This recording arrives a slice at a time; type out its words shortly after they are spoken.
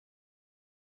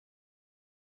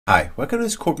Hi, welcome to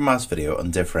this Corbettmaths video on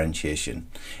differentiation.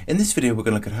 In this video we're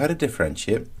going to look at how to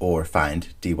differentiate or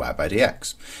find dy by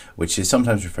dx, which is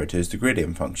sometimes referred to as the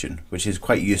gradient function, which is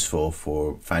quite useful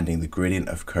for finding the gradient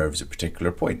of curves at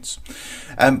particular points.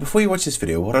 Before you watch this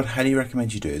video, what I'd highly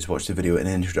recommend you do is watch the video An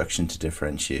Introduction to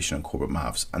Differentiation on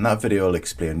Corbettmaths, and that video will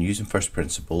explain using first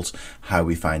principles how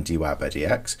we find dy by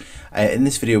dx. In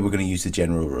this video we're going to use the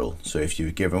general rule, so if you're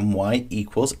given y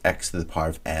equals x to the power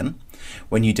of n,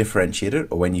 when you differentiate it,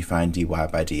 or when you find dy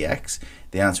by dx,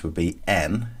 the answer would be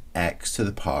n x to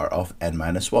the power of n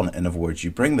minus 1. In other words, you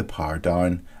bring the power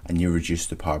down and you reduce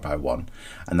the power by 1.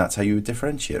 And that's how you would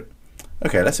differentiate.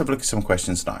 Okay, let's have a look at some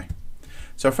questions now.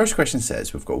 So our first question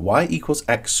says we've got y equals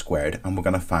x squared and we're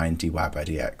going to find dy by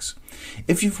dx.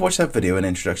 If you've watched that video, An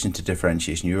Introduction to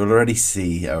Differentiation, you will already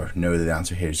see or know that the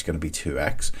answer here is going to be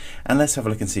 2x. And let's have a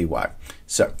look and see why.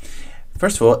 So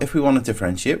first of all, if we want to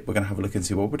differentiate, we're going to have a look and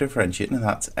see what we're differentiating, and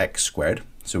that's x squared.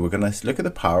 So we're going to look at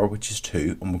the power, which is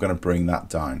 2, and we're going to bring that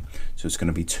down. So it's going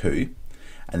to be 2,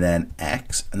 and then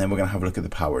x, and then we're going to have a look at the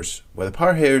powers. Well, the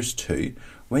power here is 2.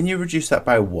 When you reduce that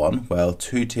by 1, well,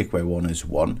 2 take away 1 is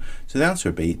 1. So the answer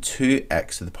would be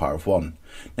 2x to the power of 1.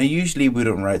 Now, usually we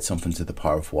don't write something to the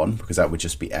power of 1 because that would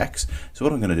just be x. So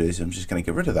what I'm going to do is I'm just going to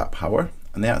get rid of that power,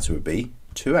 and the answer would be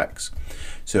 2x.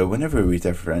 So whenever we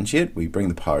differentiate, we bring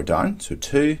the power down, so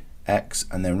 2x,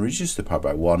 and then reduce the power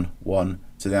by 1, 1,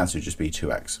 so the answer would just be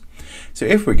 2x. So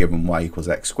if we're given y equals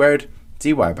x squared,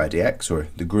 dy by dx, or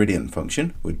the gradient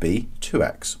function, would be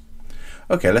 2x.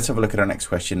 Okay, let's have a look at our next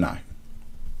question now.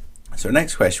 So our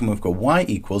next question, we've got y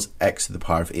equals x to the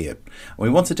power of 8. And we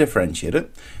want to differentiate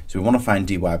it, so we want to find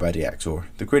dy by dx, or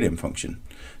the gradient function.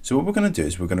 So what we're going to do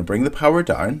is we're going to bring the power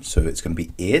down, so it's going to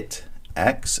be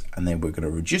 8x, and then we're going to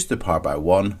reduce the power by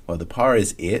 1. Well, the power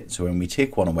is 8, so when we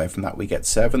take 1 away from that, we get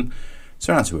 7.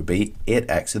 So our answer would be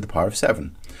 8x to the power of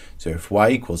 7. So if y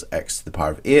equals x to the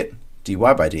power of 8, dy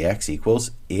by dx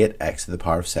equals 8x to the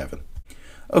power of 7.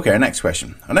 Okay, our next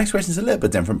question. Our next question is a little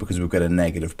bit different because we've got a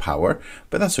negative power,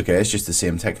 but that's okay, it's just the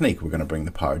same technique. We're going to bring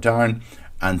the power down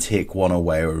and take 1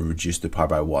 away, or reduce the power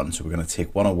by 1. So we're going to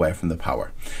take 1 away from the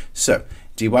power. So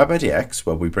dy by dx,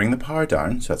 well, we bring the power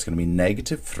down, so that's going to be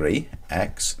negative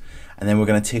 3x, and then we're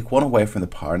going to take 1 away from the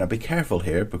power. Now be careful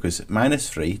here, because minus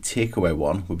 3 take away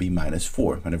 1 would be minus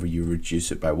 4. Whenever you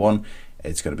reduce it by 1,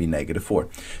 it's going to be negative 4.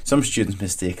 Some students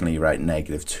mistakenly write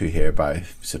negative 2 here by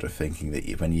sort of thinking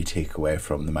that when you take away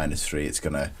from the minus 3, it's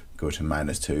going to go to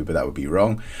minus 2, but that would be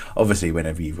wrong. Obviously,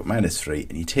 whenever you've got minus 3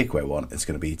 and you take away 1, it's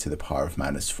going to be to the power of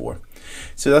minus 4.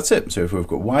 So that's it. So if we've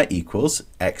got y equals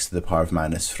x to the power of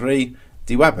minus 3,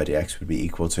 dy by dx would be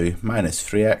equal to minus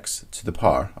 3x to the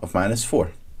power of minus 4.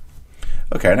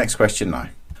 Okay, our next question now.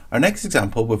 Our next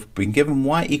example, we've been given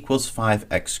y equals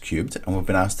 5x cubed, and we've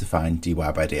been asked to find dy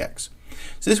by dx.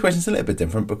 So this question is a little bit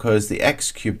different because the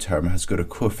x cubed term has got a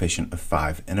coefficient of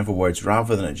 5. In other words,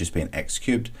 rather than it just being x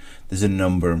cubed, there's a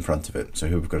number in front of it. So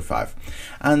here we've got a 5.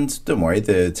 And don't worry,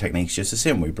 the technique's just the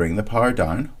same. We bring the power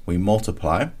down, we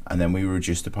multiply, and then we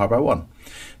reduce the power by 1.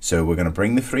 So we're going to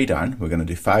bring the 3 down. We're going to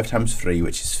do 5 times 3,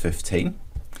 which is 15.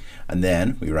 And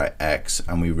then we write x,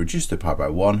 and we reduce the power by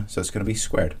 1, so it's going to be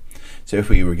squared. So if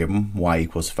we were given y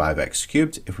equals 5x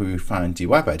cubed, if we find dy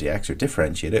by dx, or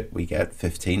differentiate it, we get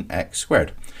 15x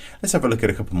squared. Let's have a look at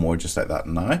a couple more just like that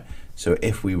now. So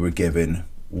if we were given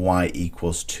y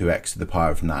equals 2x to the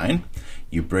power of 9,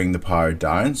 you bring the power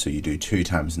down, so you do 2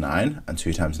 times 9, and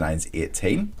 2 times 9 is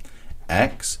 18,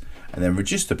 x, and then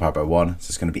reduce the power by 1, so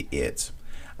it's going to be 8.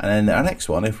 And then our next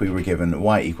one, if we were given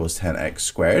y equals 10x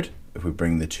squared, if we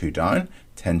bring the 2 down,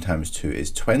 10 times 2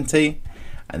 is 20,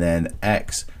 and then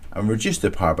x, and reduce the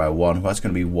power by 1, well, that's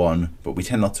going to be 1, but we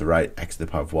tend not to write x to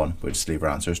the power of 1, we'll just leave our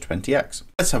answer as 20x.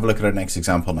 Let's have a look at our next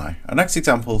example now. Our next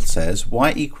example says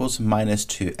y equals minus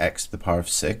 2x to the power of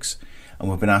 6, and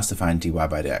we've been asked to find dy by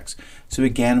dx. So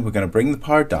again, we're going to bring the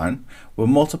power down, we'll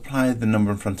multiply the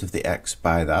number in front of the x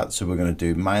by that, so we're going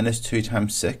to do minus 2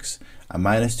 times 6, and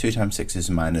minus 2 times 6 is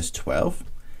minus 12,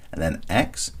 and then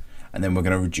x, and then we're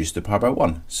going to reduce the power by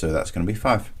 1, so that's going to be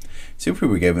 5. So if we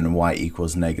were given y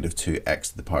equals negative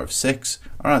 2x to the power of 6,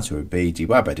 our answer would be dy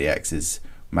by dx is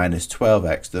minus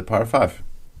 12x to the power of 5.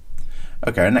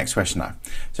 Okay, our next question now.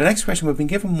 So next question, we've been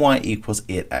given y equals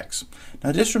 8x.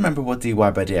 Now just remember what dy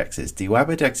by dx is. Dy by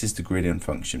dx is the gradient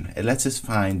function. It lets us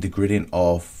find the gradient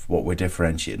of what we're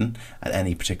differentiating at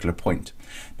any particular point.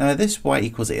 Now this y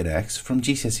equals 8x, from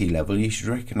GCSE level you should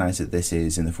recognise that this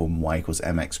is in the form y equals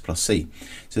mx plus c.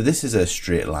 So this is a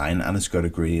straight line and it's got a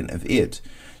gradient of 8.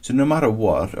 So no matter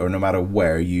what, or no matter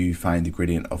where you find the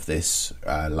gradient of this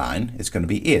line, it's going to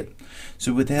be 8.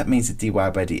 So what that means that dy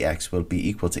by dx will be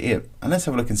equal to 8. And let's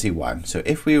have a look and see why. So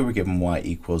if we were given y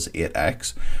equals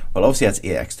 8x, well obviously that's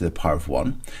 8x to the power of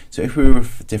 1. So if we were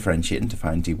differentiating to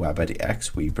find dy by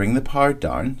dx, we bring the power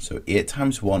down. So 8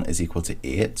 times 1 is equal to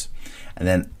 8, and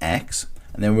then x,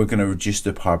 and then we're going to reduce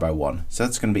the power by 1. So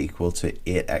that's going to be equal to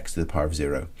 8x to the power of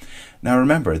 0. Now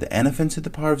remember, the anything to the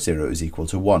power of 0 is equal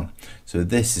to 1. So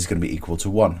this is going to be equal to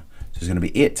 1. So it's going to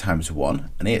be 8 times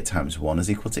 1, and 8 times 1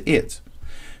 is equal to 8.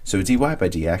 So dy by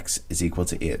dx is equal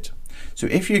to 8. So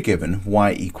if you're given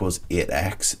y equals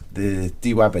 8x, the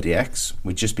dy by dx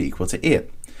would just be equal to 8.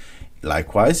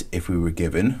 Likewise, if we were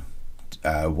given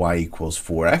y equals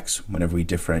 4x, whenever we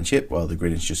differentiate, well, the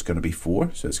gradient's just going to be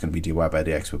 4, so it's going to be dy by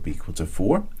dx would be equal to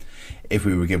 4. If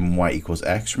we were given y equals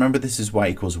x, remember this is y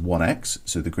equals 1x,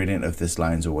 so the gradient of this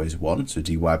line is always 1, so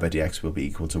dy by dx will be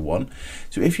equal to 1.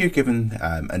 So if you're given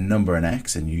a number in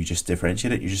x and you just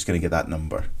differentiate it, you're just going to get that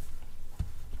number.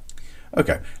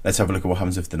 Okay, let's have a look at what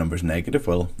happens if the number is negative.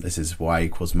 Well, this is y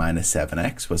equals minus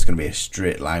 7x. Well, it's going to be a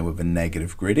straight line with a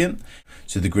negative gradient.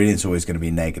 So the gradient is always going to be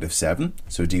negative 7.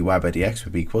 So dy by dx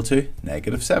would be equal to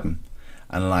negative 7.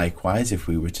 And likewise, if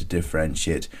we were to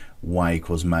differentiate y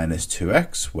equals minus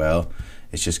 2x, well,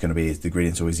 it's just going to be, the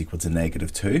gradient is always equal to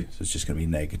negative 2. So it's just going to be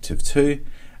negative 2.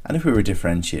 And if we were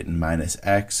differentiating minus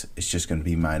x, it's just going to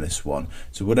be minus 1.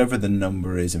 So whatever the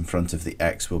number is in front of the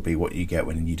x will be what you get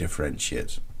when you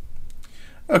differentiate.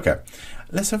 Okay,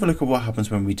 let's have a look at what happens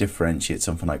when we differentiate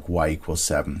something like y equals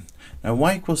 7. Now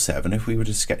y equals 7, if we were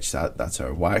to sketch that, that's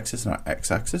our y-axis and our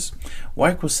x-axis.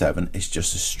 Y equals 7 is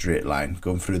just a straight line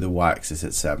going through the y-axis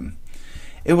at 7.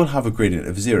 It will have a gradient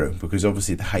of 0 because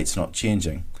obviously the height's not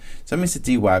changing. So that means that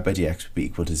dy by dx would be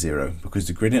equal to 0 because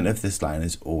the gradient of this line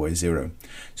is always 0.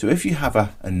 So if you have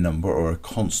a number or a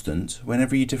constant,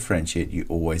 whenever you differentiate, you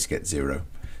always get 0.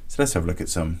 So let's have a look at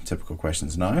some typical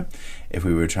questions now. If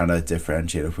we were trying to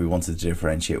differentiate, if we wanted to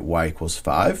differentiate y equals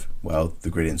 5, well, the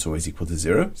gradient's always equal to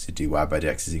 0, so dy by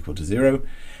dx is equal to 0.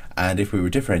 And if we were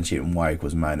differentiating y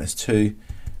equals minus 2,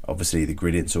 obviously the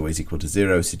gradient's always equal to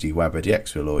 0, so dy by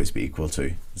dx will always be equal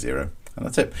to 0. And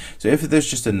that's it. So if there's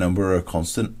just a number or a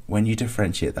constant, when you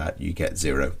differentiate that, you get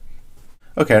 0.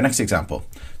 Okay, our next example.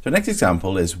 So our next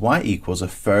example is y equals a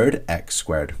third x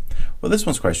squared. Well, this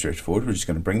one's quite straightforward. We're just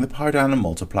going to bring the power down and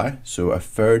multiply. So a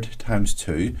third times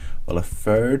 2, well, a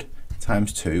third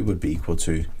times 2 would be equal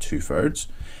to 2 thirds.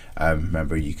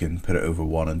 Remember, you can put it over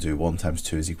 1 and do 1 times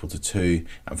 2 is equal to 2,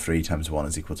 and 3 times 1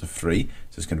 is equal to 3.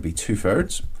 So it's going to be 2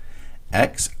 thirds.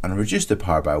 X, and reduce the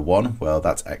power by 1, well,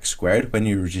 that's x squared. When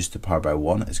you reduce the power by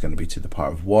 1, it's going to be to the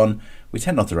power of 1. We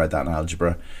tend not to write that in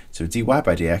algebra, so dy by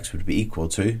dx would be equal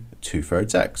to 2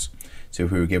 thirds x. So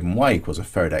if we were given y equals a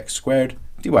third x squared,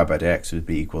 dy by dx would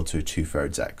be equal to 2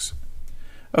 thirds x.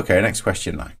 Okay, our next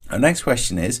question now. Our next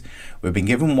question is, we've been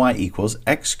given y equals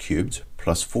x cubed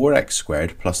plus 4x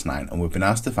squared plus 9, and we've been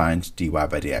asked to find dy by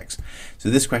dx. So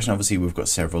this question, obviously, we've got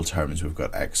several terms. We've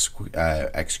got x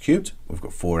cubed, we've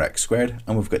got 4x squared,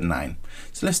 and we've got 9.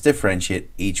 So let's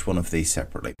differentiate each one of these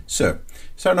separately. So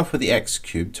starting off with the x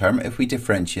cubed term, if we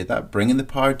differentiate that, bringing the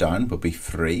power down will be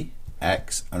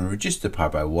 3x, and reduce the power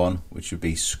by 1, which would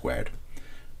be squared.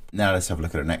 Now let's have a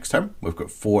look at our next term. We've got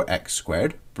 4x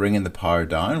squared, bringing the power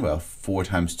down, well, 4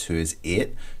 times 2 is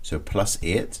 8, so plus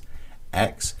 8,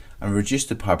 x, and reduce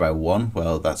the power by 1,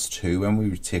 well, that's 2. When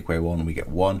we take away 1, we get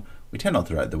 1. We tend not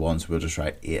to write the 1, so we'll just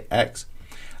write 8x.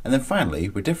 And then finally,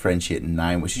 we're differentiating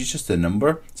 9, which is just a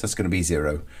number, so that's going to be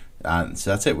 0. And so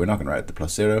that's it, we're not going to write the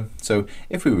plus 0. So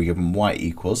if we were given y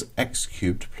equals x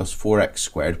cubed plus 4x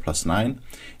squared plus 9,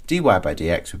 dy by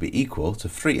dx would be equal to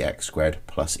 3x squared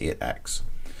plus 8x.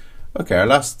 Okay,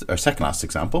 our second last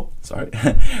example, sorry.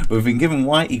 We've been given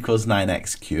y equals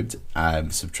 9x cubed,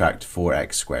 subtract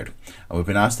 4x squared. And we've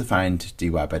been asked to find dy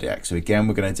by dx. So again,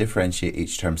 we're going to differentiate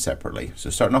each term separately. So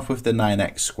starting off with the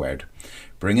 9x squared.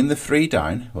 Bringing the 3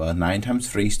 down, well, 9 times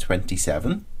 3 is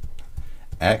 27.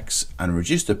 X, and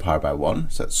reduce the power by 1,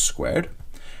 so that's squared.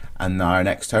 And now our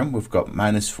next term, we've got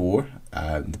minus 4,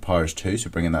 the power is 2, so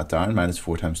bringing that down, minus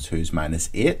 4 times 2 is minus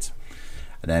 8.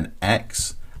 And then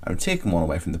x, and taking 1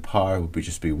 away from the power would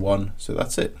just be 1, so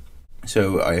that's it.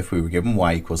 So if we were given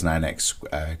y equals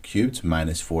 9x cubed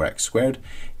minus 4x squared,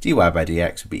 dy by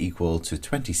dx would be equal to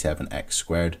 27x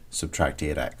squared, subtract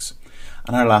 8x.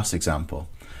 And our last example,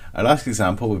 Our last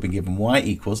example, we've been given y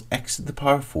equals x to the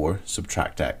power 4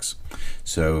 subtract x.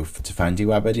 So to find dy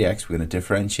by dx, we're going to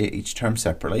differentiate each term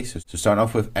separately. So starting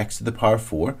off with x to the power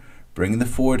 4, bringing the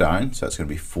 4 down, so that's going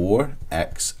to be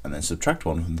 4x, and then subtract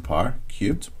 1 from the power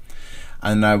cubed.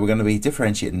 And now we're going to be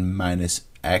differentiating minus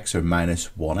x or minus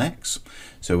 1x.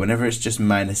 So whenever it's just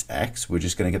minus x, we're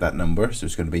just going to get that number, so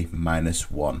it's going to be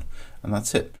minus 1, and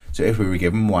that's it. So if we were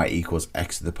given y equals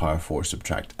x to the power 4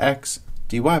 subtract x,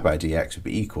 dy by dx would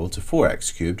be equal to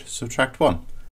 4x cubed subtract 1.